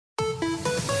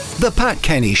The Pat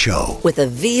Kenny Show with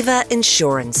Aviva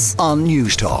Insurance on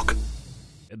News Talk.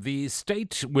 The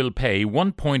state will pay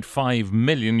 €1.5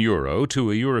 million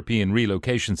to a European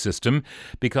relocation system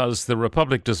because the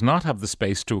Republic does not have the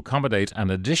space to accommodate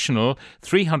an additional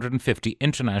 350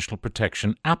 international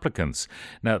protection applicants.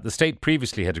 Now, the state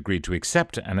previously had agreed to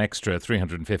accept an extra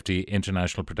 350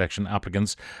 international protection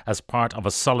applicants as part of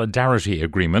a solidarity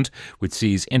agreement which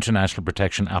sees international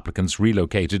protection applicants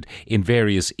relocated in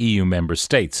various EU member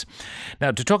states.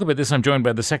 Now, to talk about this, I'm joined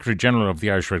by the Secretary General of the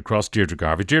Irish Red Cross, Deirdre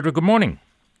Garvey. Deirdre, good morning.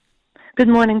 Good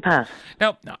morning, Pat.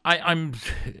 Now, I'm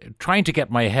trying to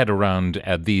get my head around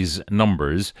these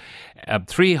numbers.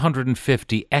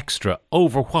 350 extra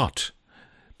over what?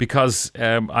 Because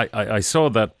I saw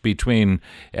that between,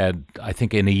 I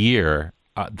think in a year,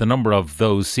 the number of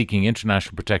those seeking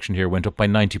international protection here went up by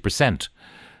 90%.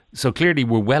 So clearly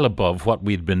we're well above what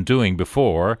we'd been doing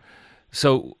before.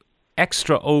 So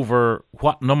extra over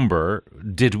what number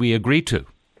did we agree to?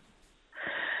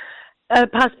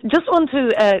 Pat, just want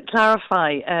to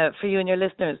clarify for you and your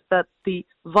listeners that the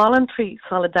voluntary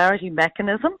solidarity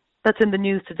mechanism that's in the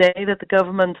news today, that the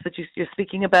government that you're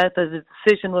speaking about, that a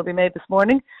decision will be made this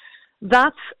morning,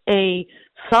 that's a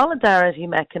solidarity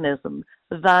mechanism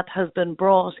that has been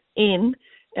brought in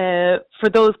for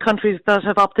those countries that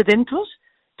have opted into it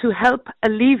to help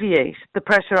alleviate the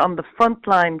pressure on the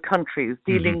frontline countries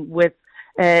dealing with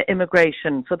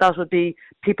immigration. So that would be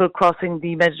people crossing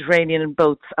the Mediterranean in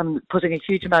boats and putting a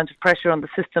huge amount of pressure on the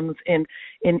systems in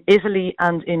Italy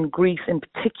and in Greece in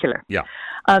particular. Yeah.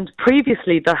 And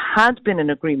previously there had been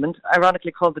an agreement,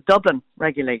 ironically called the Dublin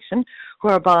Regulation,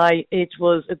 whereby it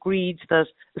was agreed that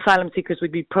asylum seekers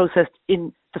would be processed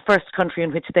in the first country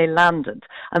in which they landed.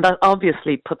 And that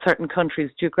obviously put certain countries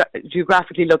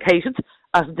geographically located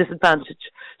at a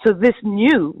disadvantage. So this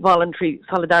new voluntary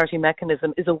solidarity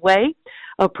mechanism is a way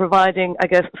of providing, I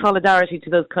guess, solidarity to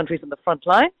those countries on the front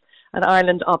line. And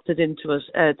Ireland opted into it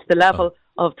to the level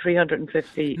of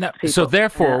 350 now, people. So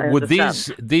therefore, would these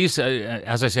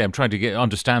as I say, I'm trying to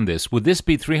understand this, would this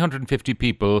be 350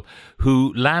 people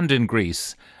who land in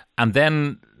Greece and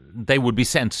then they would be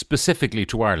sent specifically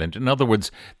to Ireland? In other words,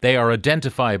 they are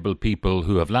identifiable people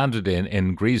who have landed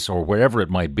in Greece or wherever it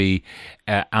might be,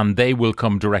 and they will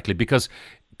come directly, because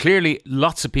clearly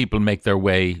lots of people make their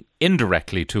way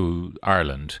indirectly to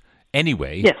Ireland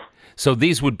anyway. Yes. So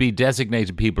these would be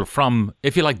designated people from,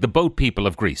 if you like, the boat people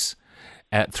of Greece.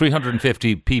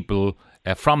 350 people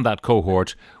from that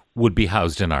cohort would be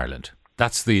housed in Ireland.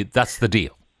 That's the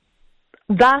deal.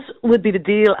 That would be the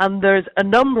deal, and there's a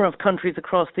number of countries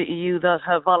across the EU that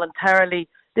have voluntarily.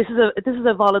 This is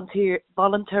a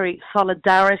voluntary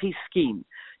solidarity scheme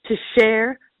to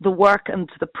share the work and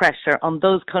the pressure on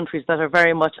those countries that are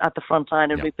very much at the front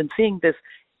line, and we've been seeing this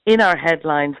in our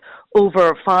headlines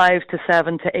over 5 to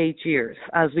 7 to 8 years.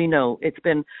 As we know, it's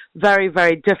been very,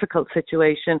 very difficult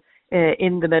situation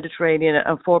in the Mediterranean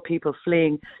and for people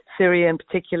fleeing Syria in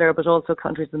particular, but also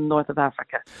countries in the north of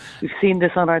Africa. We've seen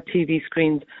this on our TV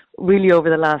screens really over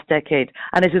the last decade,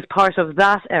 and it is part of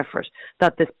that effort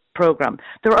that this program.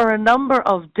 There are a number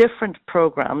of different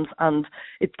programs, and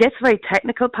it gets very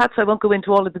technical, Pat, so I won't go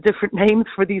into all of the different names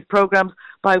for these programs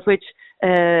by which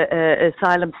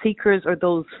asylum seekers or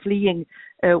those fleeing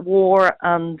war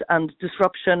and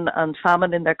disruption and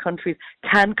famine in their countries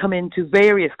can come into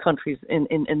various countries in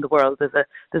the world.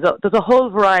 There's a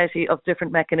whole variety of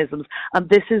different mechanisms, and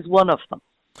this is one of them.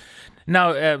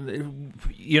 Now,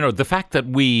 the fact that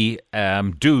we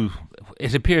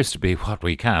it appears to be what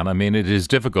we can. I mean, it is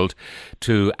difficult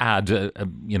to add,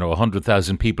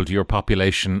 100,000 people to your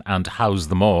population and house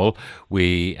them all.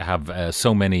 We have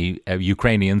so many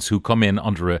Ukrainians who come in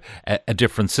under a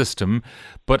different system.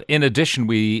 But in addition,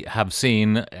 we have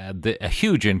seen a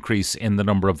huge increase in the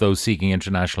number of those seeking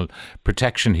international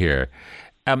protection here.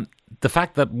 The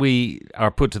fact that we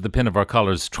are put to the pin of our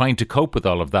collars trying to cope with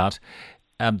all of that,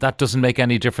 that doesn't make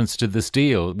any difference to this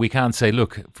deal. We can't say,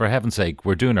 look, for heaven's sake,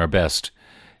 we're doing our best.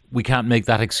 We can't make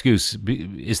that excuse.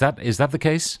 Is that the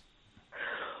case?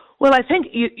 Well, I think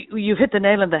you hit the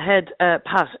nail on the head,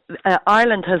 Pat.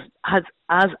 Ireland has,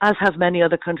 as have many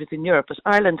other countries in Europe, but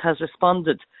Ireland has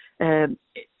responded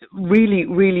really,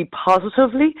 really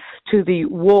positively to the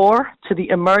war, to the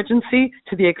emergency,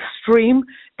 to the extreme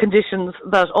conditions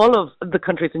that all of the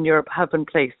countries in Europe have been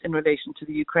placed in relation to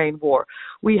the Ukraine war.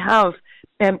 We have,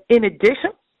 in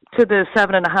addition to the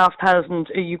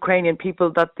 7,500 Ukrainian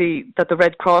people that the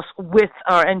Red Cross, with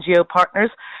our NGO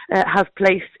partners, have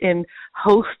placed in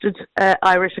hosted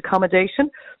Irish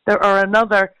accommodation, there are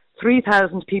another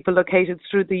 3,000 people located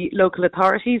through the local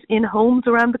authorities in homes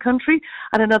around the country,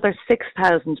 and another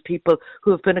 6,000 people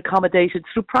who have been accommodated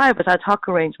through private ad hoc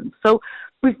arrangements. So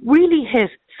we've really hit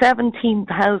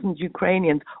 17,000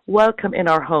 Ukrainians welcome in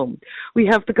our home. We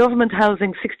have the government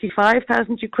housing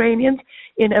 65,000 Ukrainians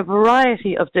in a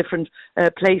variety of different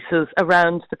places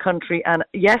around the country. And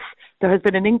yes, there has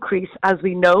been an increase, as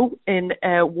we know, in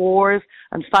wars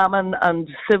and famine and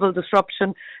civil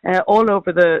disruption all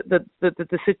over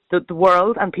the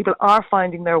world, and people are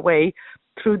finding their way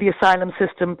through the asylum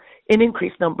system in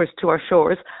increased numbers to our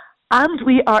shores. And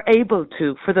we are able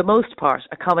to, for the most part,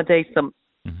 accommodate them.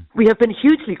 We have been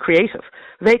hugely creative.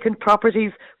 Vacant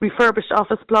properties, refurbished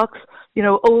office blocks,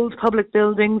 old public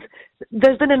buildings.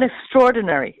 There's been an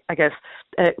extraordinary,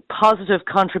 positive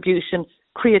contribution,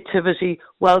 creativity,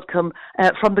 welcome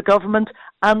from the government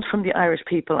and from the Irish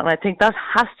people. And I think that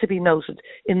has to be noted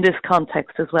in this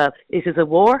context as well. It is a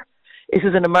war. It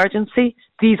is an emergency.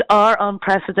 These are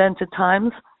unprecedented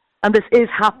times. And this is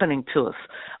happening to us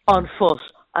on foot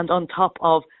and on top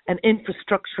of an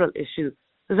infrastructural issue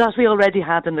that we already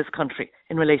had in this country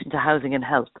in relation to housing and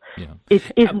health. Yeah. It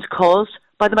isn't caused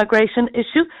by the migration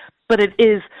issue, but it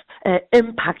is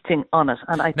impacting on it.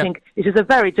 And I think it is a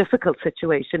very difficult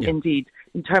situation indeed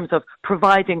in terms of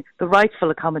providing the rightful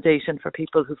accommodation for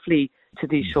people who flee to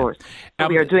these shores.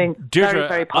 We are doing Deirdre, very,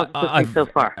 very positively so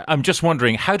far. I'm just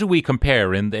wondering, how do we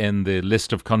compare in the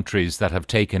list of countries that have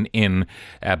taken in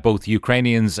both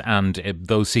Ukrainians and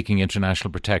those seeking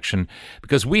international protection?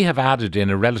 Because we have added in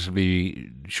a relatively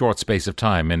short space of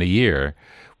time, in a year,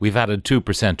 we've added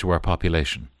 2% to our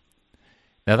population.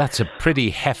 Now, that's a pretty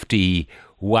hefty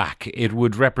whack. It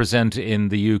would represent in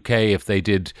the UK, if they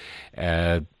did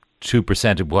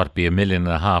 2%, it would be 1.5 million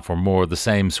or more, the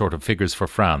same sort of figures for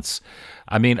France.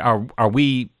 I mean, are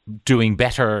we doing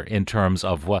better in terms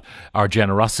of our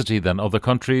generosity than other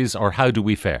countries, or how do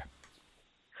we fare?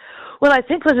 Well, I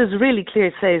think what is really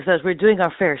clear to say is that we're doing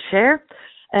our fair share.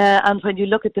 And when you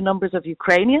look at the numbers of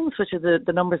Ukrainians, which are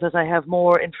the numbers that I have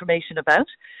more information about,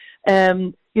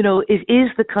 it is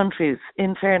the countries,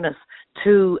 in fairness,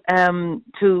 to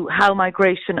how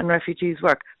migration and refugees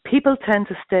work. People tend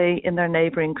to stay in their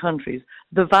neighbouring countries.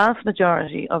 The vast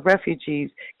majority of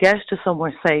refugees get to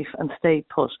somewhere safe and stay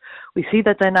put. We see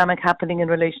that dynamic happening in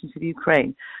relation to the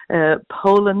Ukraine,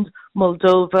 Poland,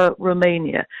 Moldova,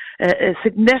 Romania. A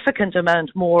significant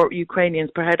amount more Ukrainians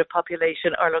per head of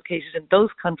population are located in those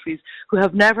countries who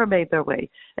have never made their way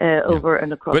over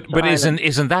and across. But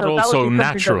isn't that also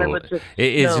natural?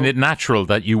 Isn't it natural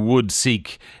that you would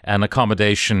seek an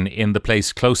accommodation in the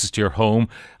place closest to your home?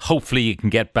 Hopefully you can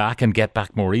get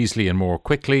back more easily and more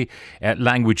quickly.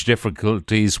 Language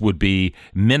difficulties would be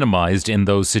minimised in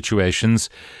those situations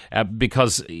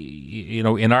because,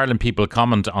 in Ireland people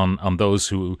comment on those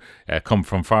who come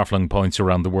from far-flung points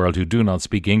around the world who do not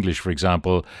speak English, for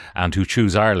example, and who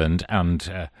choose Ireland.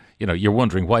 And, you're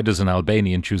wondering, why does an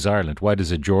Albanian choose Ireland? Why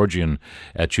does a Georgian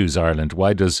choose Ireland?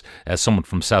 Why does someone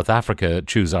from South Africa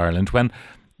choose Ireland when,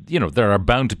 there are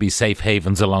bound to be safe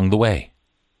havens along the way?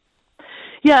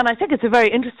 Yeah, and I think it's a very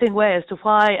interesting way as to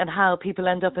why and how people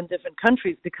end up in different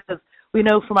countries, because we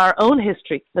know from our own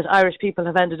history that Irish people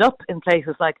have ended up in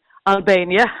places like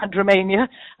Albania and Romania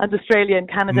and Australia and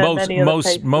Canada and many other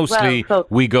places mostly as well.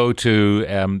 We go to,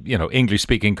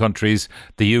 English-speaking countries.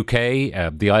 The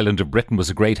UK, the island of Britain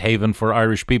was a great haven for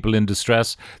Irish people in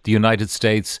distress. The United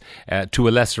States, to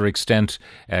a lesser extent,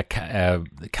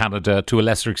 Canada, to a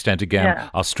lesser extent again,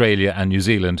 Australia and New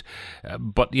Zealand.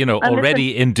 But,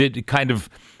 already kind of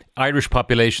Irish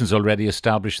populations already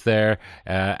established there,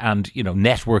 and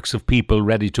networks of people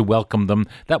ready to welcome them.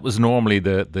 That was normally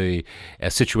the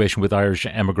situation with Irish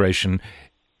emigration.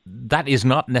 That is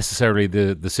not necessarily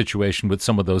the situation with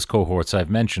some of those cohorts I've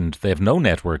mentioned. They have no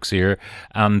networks here,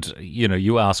 and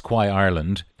you ask why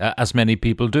Ireland, as many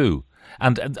people do.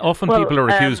 And often people are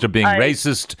accused of being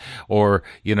racist or,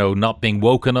 not being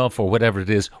woke enough or whatever it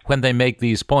is when they make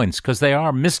these points, because they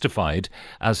are mystified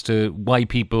as to why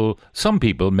some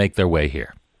people make their way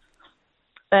here.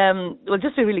 Well,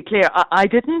 just to be really clear, I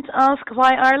didn't ask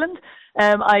why Ireland.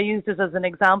 I used it as an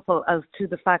example as to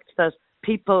the fact that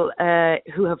people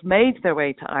who have made their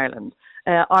way to Ireland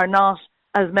are not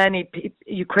as many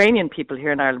Ukrainian people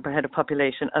here in Ireland per head of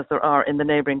population as there are in the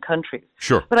neighbouring countries.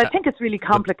 Sure. But I think it's really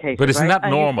complicated. But isn't that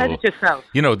normal? You said it yourself.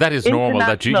 That is normal,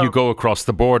 that you go across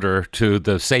the border to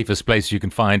the safest place you can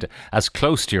find, as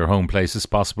close to your home place as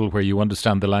possible, where you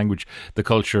understand the language, the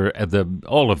culture,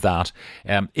 all of that.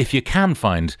 If you can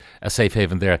find a safe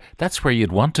haven there, that's where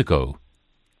you'd want to go.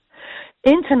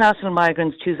 International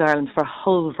migrants choose Ireland for a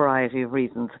whole variety of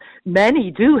reasons. Many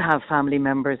do have family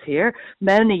members here.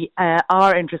 Many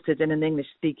are interested in an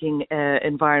English-speaking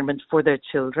environment for their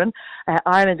children.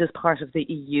 Ireland is part of the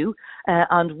EU,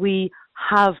 and we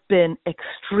have been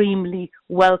extremely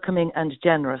welcoming and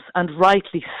generous, and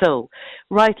rightly so.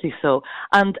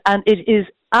 And it is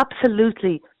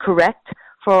absolutely correct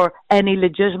for any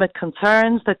legitimate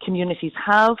concerns that communities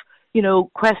have.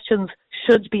 Questions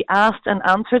should be asked and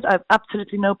answered. I have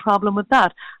absolutely no problem with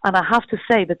that. And I have to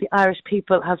say that the Irish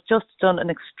people have just done an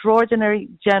extraordinary,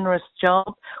 generous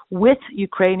job with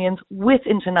Ukrainians, with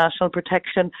international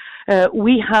protection.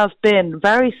 We have been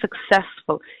very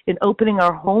successful in opening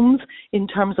our homes in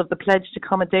terms of the pledged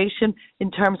accommodation, in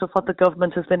terms of what the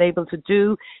government has been able to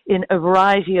do in a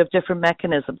variety of different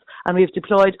mechanisms. And we've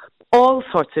deployed all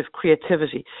sorts of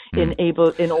creativity in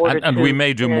order to we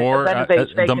may do more. Renovate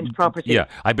vacant property. Yeah,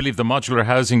 I believe the modular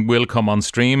housing will come on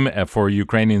stream for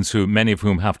Ukrainians many of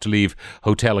whom have to leave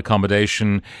hotel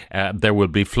accommodation. There will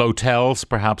be flotels,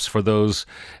 perhaps, for those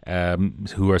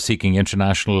who are seeking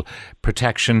international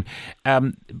protection.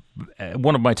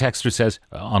 One of my texters says,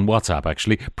 on WhatsApp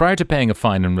actually, prior to paying a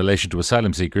fine in relation to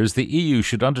asylum seekers, the EU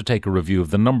should undertake a review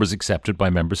of the numbers accepted by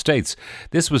member states.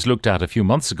 This was looked at a few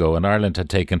months ago, and Ireland had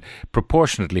taken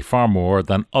proportionately far more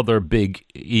than other big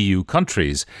EU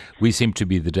countries. We seem to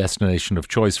be the destination of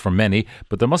choice for many,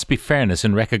 but there must be fairness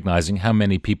in recognising how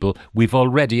many people we've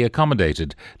already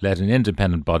accommodated. Let an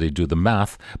independent body do the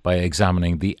math by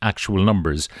examining the actual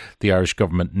numbers. The Irish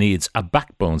government needs a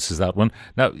backbone, says that one.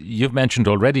 Now, you've mentioned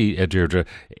already, Deirdre,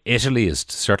 Italy has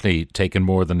certainly taken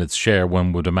more than its share,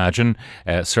 one would imagine.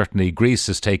 Certainly Greece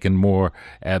has taken more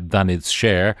than its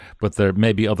share, but there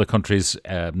may be other countries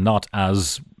not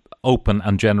as open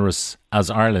and generous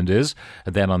as Ireland is.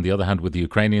 Then on the other hand, with the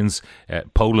Ukrainians,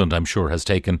 Poland, I'm sure, has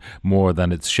taken more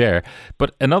than its share.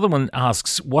 But another one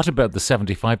asks, what about the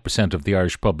 75% of the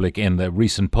Irish public in the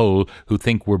recent poll who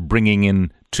think we're bringing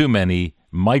in too many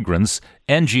migrants,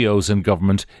 NGOs and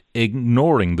government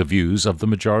ignoring the views of the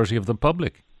majority of the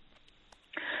public?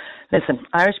 Listen,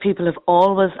 Irish people have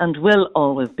always and will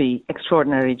always be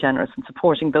extraordinarily generous in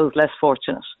supporting those less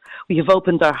fortunate. We have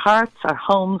opened our hearts, our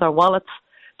homes, our wallets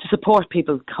to support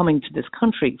people coming to this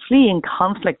country, fleeing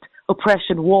conflict,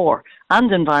 oppression, war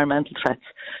and environmental threats.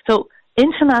 So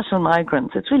international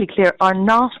migrants, it's really clear, are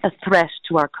not a threat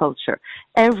to our culture.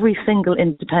 Every single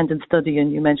independent study,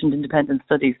 and you mentioned independent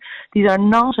studies, these are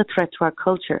not a threat to our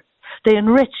culture. They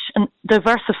enrich and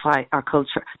diversify our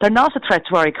culture. They're not a threat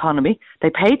to our economy. They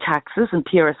pay taxes and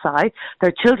PRSI.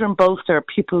 Their children bolster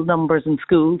pupil numbers in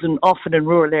schools and often in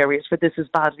rural areas where this is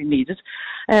badly needed.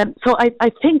 So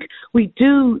I think we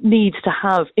do need to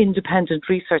have independent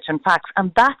research and facts,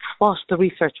 and that's what the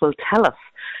research will tell us.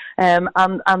 And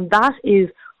that is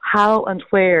how and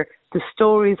where the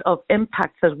stories of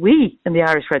impact that we in the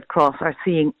Irish Red Cross are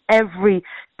seeing every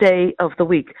day of the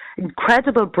week.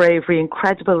 Incredible bravery,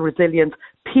 incredible resilience,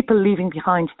 people leaving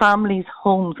behind families,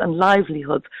 homes and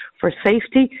livelihoods for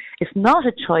safety is not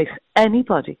a choice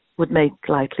anybody would make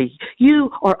lightly.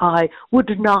 You or I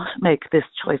would not make this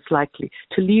choice lightly,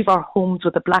 to leave our homes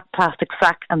with a black plastic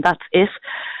sack and that's it.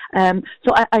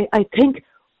 So I think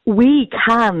we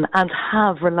can and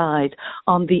have relied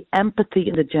on the empathy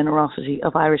and the generosity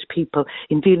of Irish people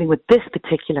in dealing with this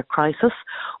particular crisis.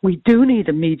 We do need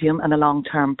a medium and a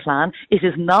long-term plan. It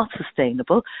is not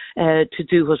sustainable to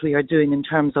do what we are doing in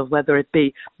terms of whether it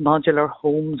be modular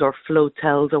homes or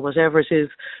flotels or whatever it is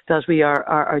that we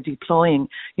are deploying.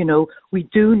 You know, we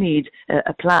do need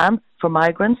a plan for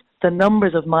migrants. The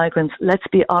numbers of migrants, let's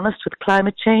be honest, with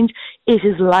climate change, it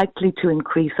is likely to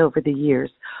increase over the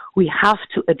years. We have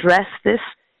to address this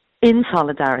in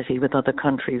solidarity with other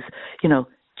countries. You know,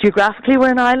 geographically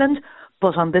we're an island,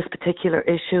 but on this particular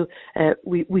issue,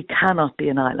 we cannot be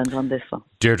an island on this one.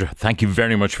 Deirdre, thank you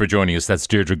very much for joining us. That's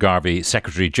Deirdre Garvey,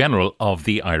 Secretary General of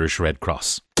the Irish Red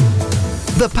Cross.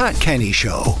 The Pat Kenny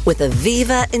Show with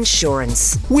Aviva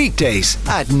Insurance. Weekdays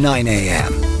at 9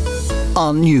 a.m.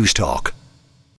 on News Talk.